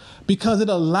direction. Because it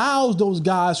allows those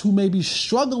guys who may be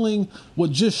struggling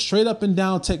with just straight up and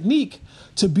down technique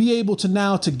to be able to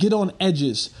now to get on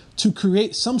edges, to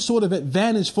create some sort of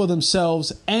advantage for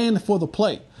themselves and for the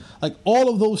play. Like all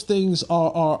of those things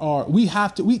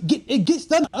it gets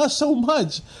done to us so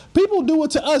much. People do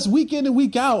it to us week in and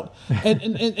week out.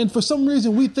 And for some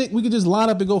reason we think we can just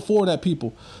line up and go forward at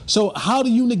people. So how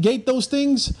do you negate those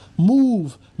things?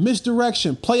 Move,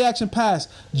 misdirection, play action pass,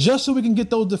 just so we can get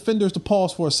those defenders to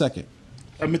pause for a second.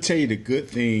 I'm going to tell you the good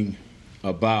thing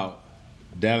about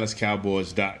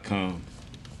DallasCowboys.com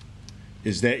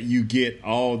is that you get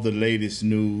all the latest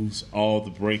news, all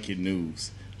the breaking news.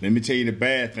 Let me tell you the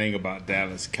bad thing about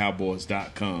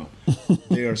DallasCowboys.com.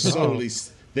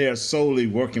 They are solely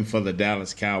working for the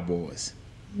Dallas Cowboys.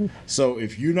 So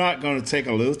if you're not going to take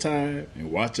a little time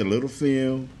and watch a little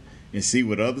film and see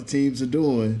what other teams are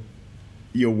doing,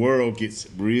 your world gets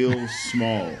real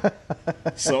small.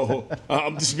 So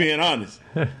I'm just being honest.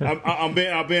 I'm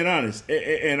being honest.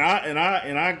 And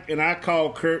I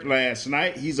called Kurt last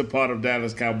night. He's a part of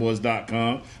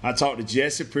DallasCowboys.com. I talk to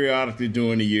Jesse periodically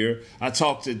during the year. I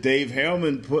talk to Dave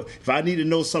Hellman. If I need to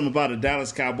know something about a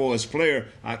Dallas Cowboys player,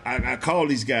 I call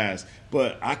these guys.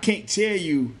 But I can't tell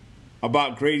you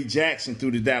about Grady Jarrett through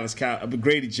the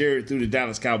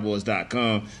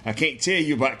DallasCowboys.com. I can't tell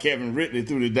you about Kevin Ridley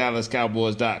through the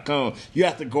DallasCowboys.com. You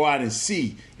have to go out and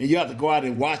see, and you have to go out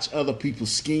and watch other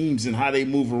people's schemes and how they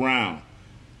move around.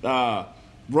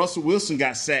 Russell Wilson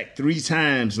got sacked 3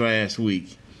 times last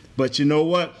week. But you know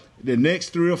what? The next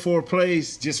 3 or 4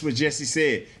 plays, just what Jesse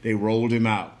said, they rolled him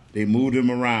out. They moved him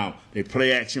around. They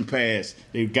play action pass.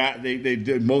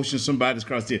 They motion somebody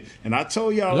across there. And I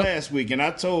told y'all last week, and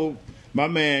I told my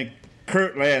man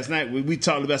Kurt last night, we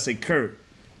talked about, say, Kurt,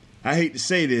 I hate to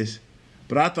say this,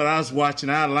 but I thought I was watching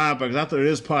our linebackers. I thought it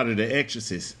was part of The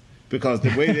Exorcist. Because the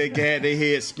way they got their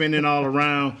head spinning all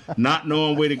around, not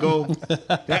knowing where to go,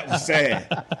 that was sad.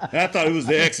 I thought it was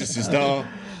The Exorcist, dog.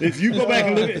 If you go back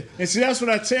and look at it, and see, that's what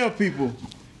I tell people.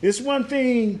 It's one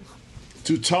thing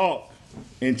to talk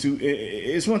and to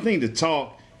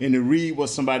read what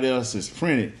somebody else has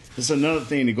printed. It's another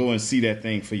thing to go and see that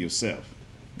thing for yourself.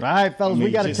 All right, fellas,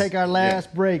 we got to take our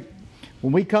last break.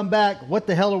 When we come back, what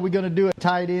the hell are we going to do at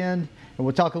tight end? And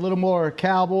we'll talk a little more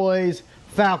Cowboys,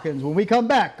 Falcons when we come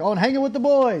back on Hanging with the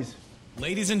Boys.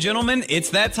 Ladies and gentlemen, it's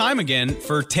that time again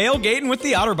for Tailgating with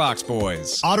the OtterBox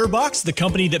Boys. OtterBox, the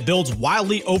company that builds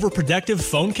wildly overprotective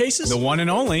phone cases? The one and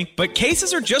only. But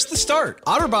cases are just the start.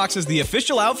 OtterBox is the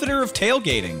official outfitter of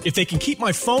tailgating. If they can keep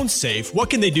my phone safe, what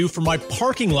can they do for my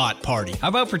parking lot party? How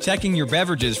about protecting your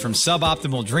beverages from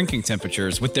suboptimal drinking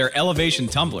temperatures with their Elevation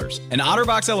tumblers? And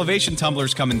OtterBox Elevation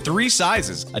tumblers come in 3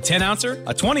 sizes, a 10-ouncer,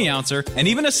 a 20-ouncer, and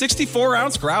even a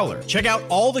 64-ounce growler. Check out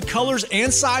all the colors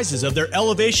and sizes of their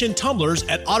Elevation tumblers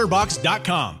at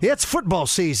OtterBox.com. It's football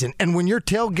season, and when you're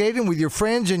tailgating with your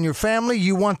friends and your family,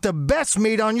 you want the best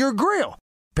meat on your grill.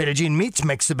 Petit Meats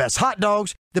makes the best hot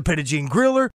dogs, the Petit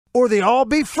Griller, or the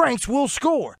all-beef Franks will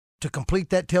score. To complete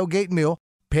that tailgate meal,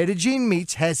 Petit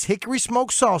Meats has hickory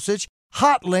smoked sausage,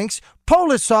 hot links,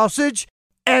 Polish sausage,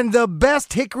 and the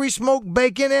best hickory smoked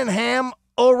bacon and ham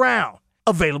around.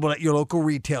 Available at your local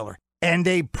retailer. And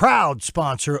a proud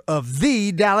sponsor of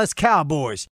the Dallas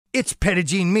Cowboys. It's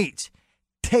Petit Meats.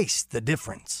 Taste the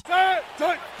difference. We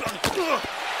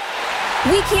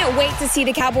can't wait to see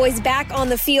the Cowboys back on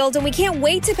the field, and we can't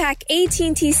wait to pack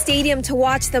AT&T Stadium to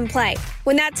watch them play.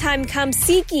 When that time comes,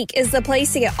 SeatGeek is the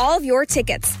place to get all of your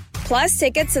tickets. Plus,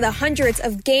 tickets to the hundreds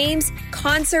of games,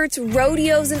 concerts,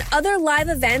 rodeos, and other live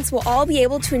events we'll all be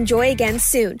able to enjoy again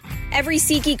soon. Every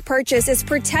SeatGeek purchase is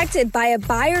protected by a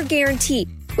buyer guarantee,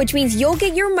 which means you'll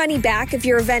get your money back if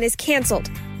your event is canceled.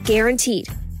 Guaranteed.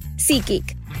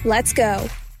 SeatGeek. Let's go.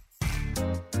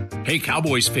 Hey,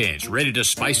 Cowboys fans, ready to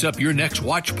spice up your next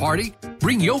watch party?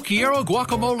 Bring Yo Quiero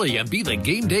guacamole and be the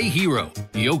game day hero.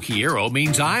 Yo Quiero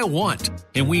means I want,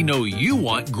 and we know you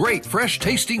want great,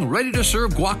 fresh-tasting,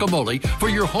 ready-to-serve guacamole for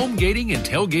your home gating and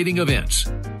tailgating events.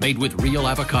 Made with real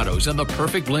avocados and the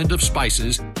perfect blend of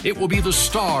spices, it will be the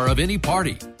star of any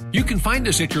party. You can find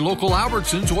us at your local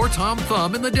Albertsons or Tom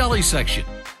Thumb in the deli section.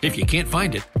 If you can't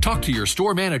find it, talk to your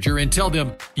store manager and tell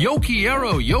them, Yo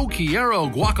Quiero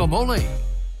guacamole.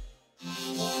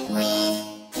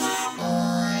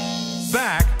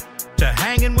 Back to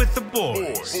Hanging with the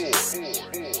Boys.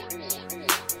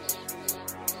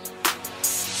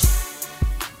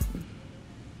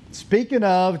 Speaking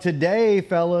of, today,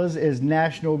 fellas, is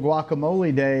National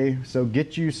Guacamole Day, so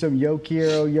get you some Yo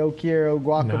Quiero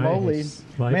guacamole. Nice.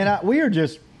 Man, we are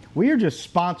just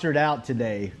sponsored out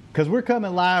today because we're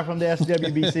coming live from the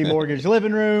SWBC Mortgage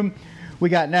Living Room. We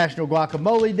got National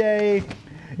Guacamole Day.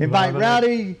 Invite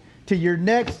Rowdy to your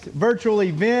next virtual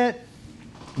event.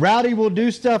 Rowdy will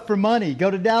do stuff for money.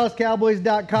 Go to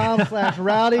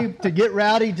DallasCowboys.com/Rowdy to get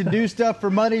Rowdy to do stuff for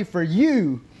money for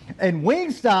you. And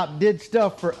Wingstop did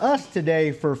stuff for us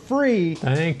today for free.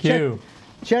 Thank you.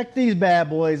 Check these bad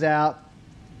boys out.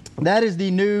 That is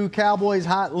the new Cowboys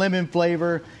Hot Lemon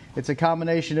flavor. It's a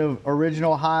combination of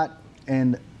original hot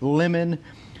and lemon.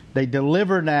 They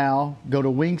deliver now. Go to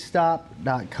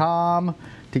wingstop.com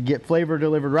to get flavor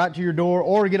delivered right to your door,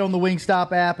 or get on the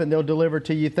Wingstop app and they'll deliver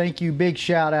to you. Thank you. Big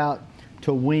shout out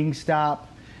to Wingstop.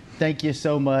 Thank you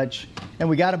so much. And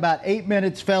we got about 8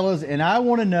 minutes, fellas, and I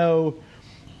want to know,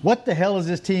 what the hell is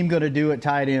this team going to do at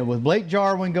tight end? With Blake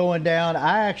Jarwin going down,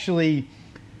 I actually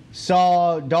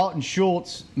saw Dalton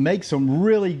Schultz make some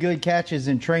really good catches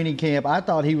in training camp. I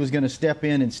thought he was going to step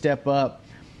in and step up.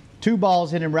 2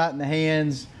 balls hit him right in the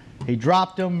hands. He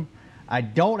dropped them. I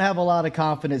don't have a lot of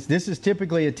confidence. This is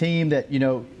typically a team that,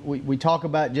 we talk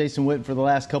about Jason Witten for the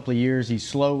last couple of years. He's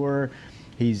slower.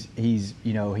 He's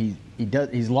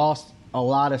lost a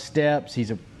lot of steps.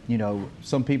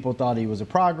 Some people thought he was a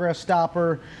progress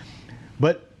stopper.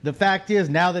 But the fact is,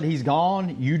 now that he's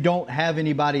gone, you don't have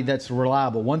anybody that's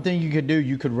reliable. One thing you could do,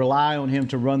 you could rely on him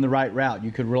to run the right route.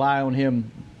 You could rely on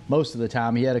him most of the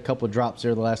time. He had a couple of drops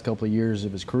there the last couple of years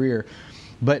of his career.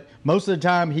 But most of the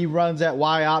time, he runs that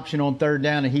Y option on third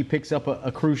down, and he picks up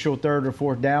a crucial third or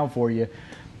fourth down for you.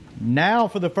 Now,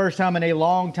 for the first time in a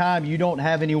long time, you don't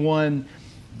have anyone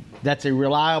that's a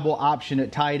reliable option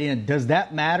at tight end. Does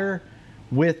that matter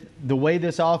with the way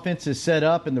this offense is set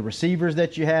up and the receivers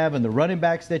that you have and the running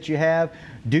backs that you have?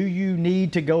 Do you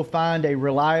need to go find a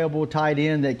reliable tight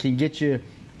end that can get you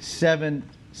 600,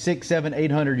 700,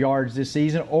 800 yards this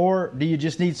season? Or do you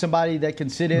just need somebody that can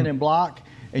sit in and block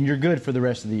and you're good for the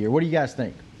rest of the year? What do you guys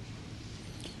think?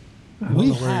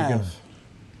 We have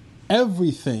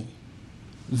everything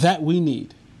that we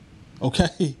need,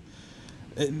 okay?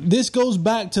 This goes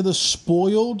back to the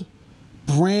spoiled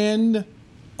brand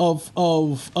of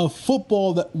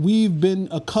football that we've been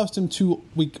accustomed to.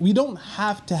 We don't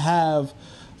have to have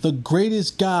the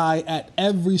greatest guy at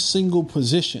every single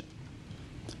position.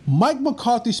 Mike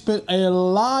McCarthy spent a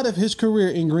lot of his career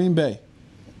in Green Bay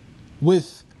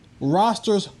with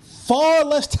rosters far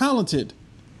less talented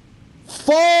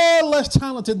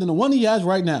than the one he has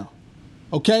right now,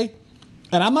 okay?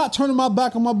 And I'm not turning my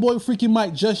back on my boy Freaky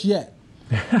Mike just yet.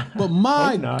 But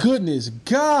my goodness,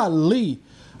 golly.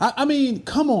 I mean,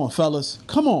 come on, fellas.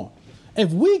 Come on.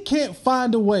 If we can't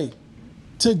find a way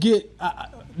to get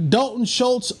Dalton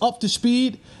Schultz up to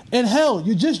speed, and hell,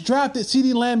 you just drafted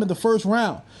CeeDee Lamb in the first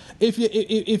round. If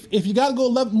you got to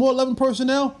go more 11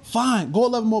 personnel, fine. Go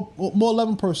 11 more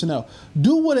 11 personnel.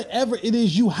 Do whatever it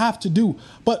is you have to do.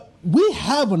 But we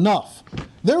have enough.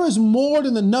 There is more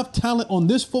than enough talent on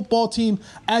this football team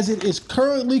as it is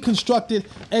currently constructed,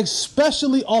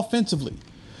 especially offensively.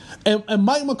 And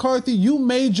Mike McCarthy, you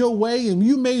made your way and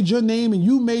you made your name and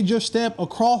you made your stamp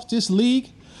across this league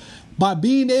by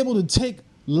being able to take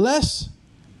less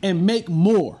and make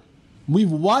more.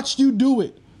 We've watched you do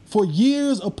it for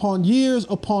years upon years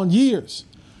upon years.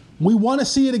 We want to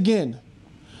see it again.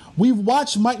 We've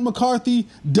watched Mike McCarthy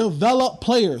develop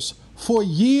players for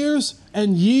years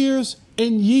and years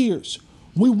and years.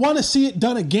 We want to see it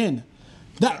done again.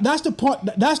 That's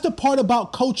the part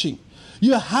about coaching.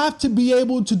 You have to be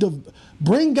able to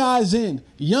bring guys in,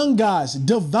 young guys,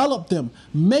 develop them,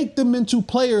 make them into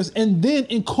players, and then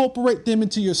incorporate them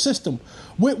into your system.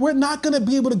 We're not going to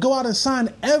be able to go out and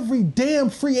sign every damn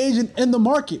free agent in the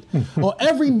market or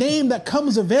every name that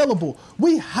comes available.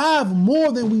 We have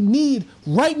more than we need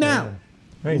right now.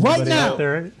 Hey, right now.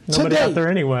 Nobody out there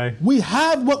anyway. We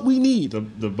have what we need.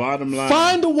 The bottom line.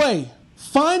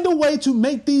 Find a way to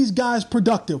make these guys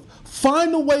productive.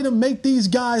 Find a way to make these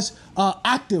guys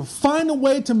active. Find a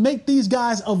way to make these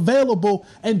guys available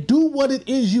and do what it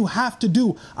is you have to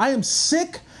do. I am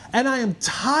sick and I am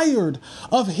tired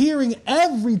of hearing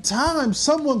every time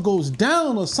someone goes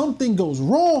down or something goes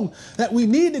wrong that we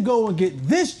need to go and get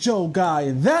this Joe guy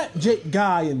and that Jake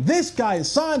guy and this guy and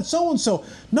sign so-and-so.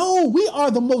 No, we are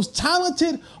the most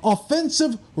talented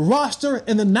offensive roster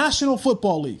in the National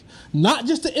Football League. Not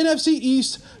just the NFC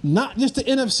East, not just the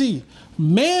NFC.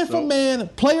 Man for man,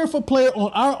 player for player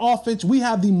on our offense, we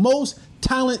have the most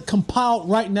talent compiled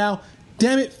right now.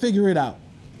 Damn it, figure it out.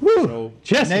 Woo. So,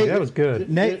 Jesse, Nate, that was good.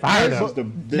 Nate,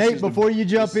 before you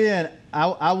jump in,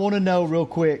 I want to know real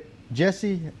quick,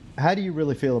 Jesse, how do you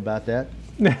really feel about that?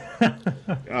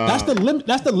 That's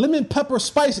the lemon pepper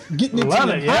spice getting into love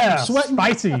it, yeah.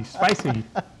 Sweating. Spicy.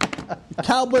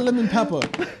 Cowboy lemon pepper.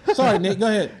 Sorry, Nate, go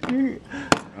ahead.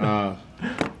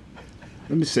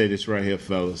 Let me say this right here,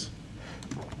 fellas.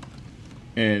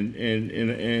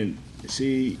 And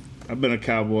see, I've been a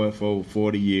Cowboy for over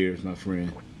 40 years, my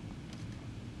friend.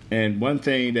 And one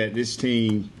thing that this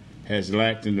team has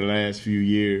lacked in the last few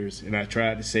years, and I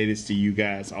tried to say this to you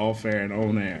guys off air and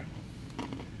on air,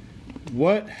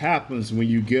 what happens when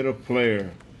you get a player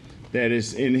that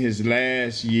is in his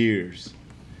last years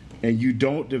and you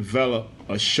don't develop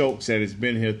a Schultz that has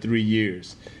been here 3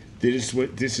 years? This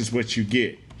is what you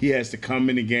get. He has to come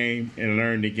in the game and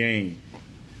learn the game.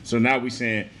 So now we're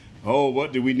saying, oh,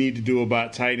 what do we need to do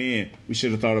about tight end? We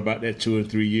should have thought about that 2 or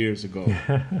 3 years ago.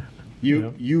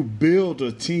 You build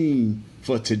a team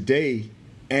for today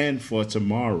and for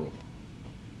tomorrow.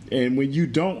 And when you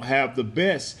don't have the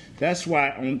best, that's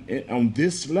why on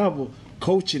this level,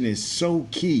 coaching is so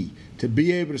key to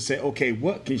be able to say, okay,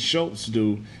 what can Schultz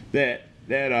do that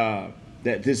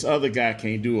this other guy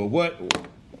can't do, or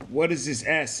what is his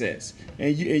assets?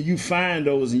 And you find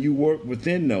those and you work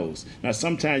within those. Now,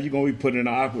 sometimes you're going to be put in an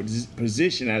awkward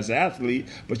position as an athlete,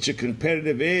 but your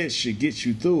competitive edge should get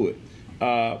you through it.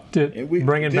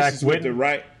 Bringing back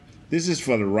Whitten. This is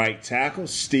for the right tackle,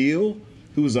 Steele,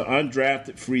 who's an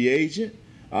undrafted free agent.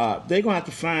 They're going to have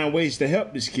to find ways to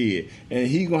help this kid. And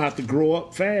he's going to have to grow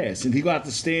up fast. And he's going to have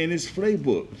to stay in his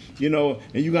playbook, and you're going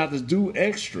to have to do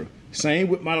extra. Same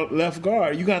with my left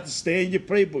guard. You got to stay in your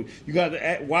playbook. You got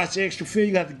to watch extra film.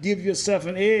 You got to give yourself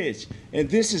an edge. And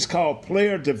this is called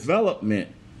player development.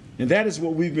 And that is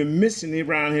what we've been missing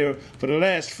around here for the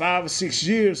last 5 or 6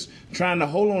 years, trying to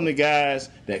hold on to guys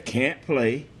that can't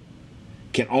play,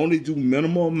 can only do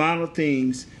minimal amount of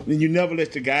things, and you never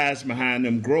let the guys behind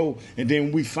them grow. And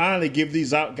then we finally give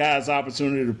these guys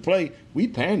opportunity to play, we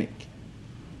panic.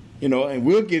 And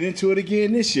we'll get into it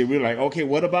again this year. We're like, okay,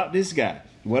 what about this guy?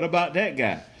 What about that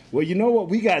guy? Well, you know what?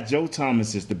 We got Joe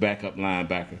Thomas as the backup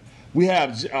linebacker. We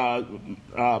have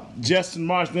Justin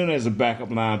Marshall as a backup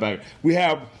linebacker. We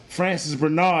have Francis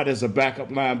Bernard as a backup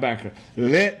linebacker.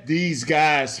 Let these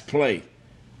guys play.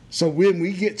 So when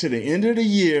we get to the end of the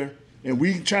year and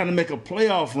we trying to make a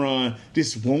playoff run,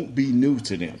 this won't be new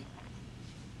to them.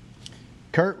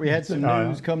 Kurt, we had some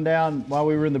news come down while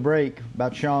we were in the break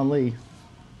about Sean Lee.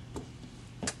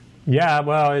 Yeah,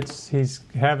 well, he's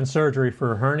having surgery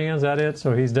for a hernia, is that it?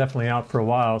 So he's definitely out for a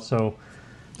while. So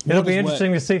it'll be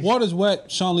interesting to see. Water's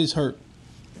wet, Sean Lee's hurt.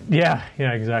 Yeah,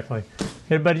 exactly.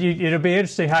 But it'll be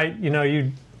interesting how,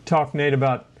 you talk, Nate,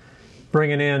 about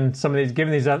bringing in some of these,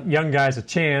 giving these young guys a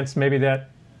chance. Maybe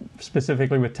that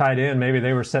specifically with tight end, maybe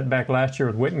they were set back last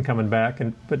year with Witten coming back.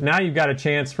 But now you've got a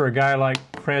chance for a guy like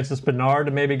Francis Bernard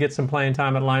to maybe get some playing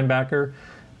time at linebacker.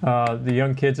 The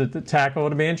young kids at the tackle.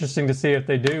 It'll be interesting to see if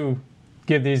they do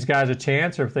give these guys a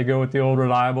chance or if they go with the old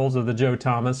reliables of the Joe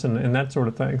Thomas and that sort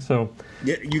of thing. So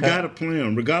yeah, you got to play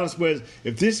them. Regardless whether,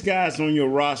 if this guy's on your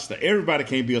roster, everybody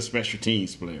can't be a special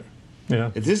teams player.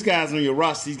 Yeah. If this guy's on your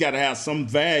roster, he's got to have some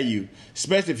value,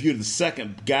 especially if you're the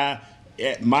second guy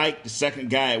at Mike, the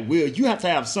second guy at Will. You have to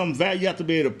have some value. You have to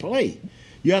be able to play.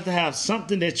 You have to have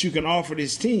something that you can offer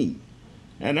this team.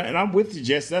 And I'm with you,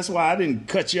 Jesse. That's why I didn't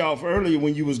cut you off earlier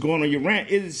when you was going on your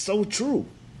rant. It is so true.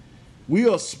 We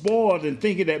are spoiled in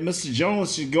thinking that Mr.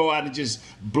 Jones should go out and just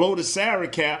blow the salary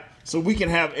cap so we can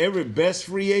have every best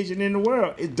free agent in the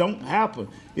world. It don't happen.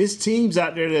 It's teams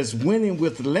out there that's winning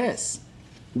with less.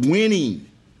 Winning.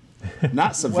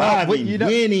 Not surviving,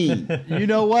 winning. You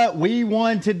know what? We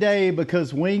won today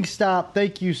because Wingstop,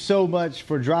 thank you so much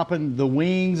for dropping the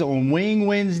wings on Wing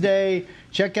Wednesday.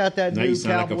 Check out that new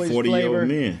Cowboys flavor.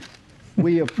 Man.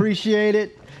 We appreciate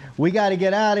it. We got to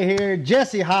get out of here.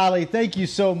 Jesse Holly, thank you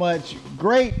so much.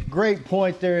 Great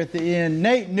point there at the end.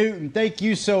 Nate Newton, thank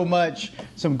you so much.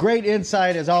 Some great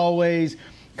insight as always.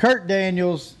 Kurt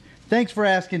Daniels, thanks for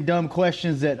asking dumb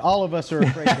questions that all of us are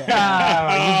afraid to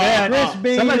ask. Chris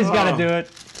Bean, somebody's got to do it.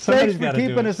 Thanks for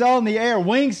keeping us on the air.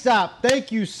 Wingstop,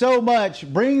 thank you so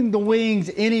much. Bring the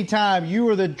wings anytime. You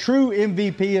are the true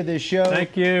MVP of this show.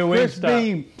 Thank you, Chris Wingstop.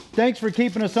 Beam, thanks for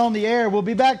keeping us on the air. We'll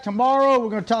be back tomorrow. We're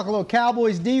going to talk a little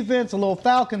Cowboys defense, a little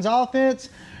Falcons offense.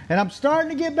 And I'm starting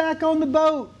to get back on the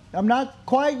boat. I'm not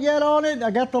quite yet on it.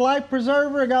 I got the life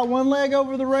preserver. I got one leg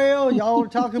over the rail. Y'all are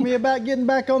talking to me about getting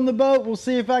back on the boat. We'll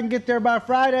see if I can get there by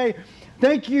Friday.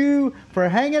 Thank you for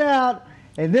hanging out.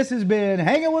 And this has been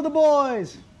Hanging with the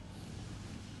Boys.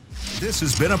 This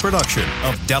has been a production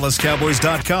of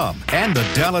DallasCowboys.com and the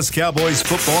Dallas Cowboys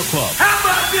Football Club. How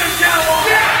about this,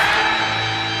 Cowboys? Yeah!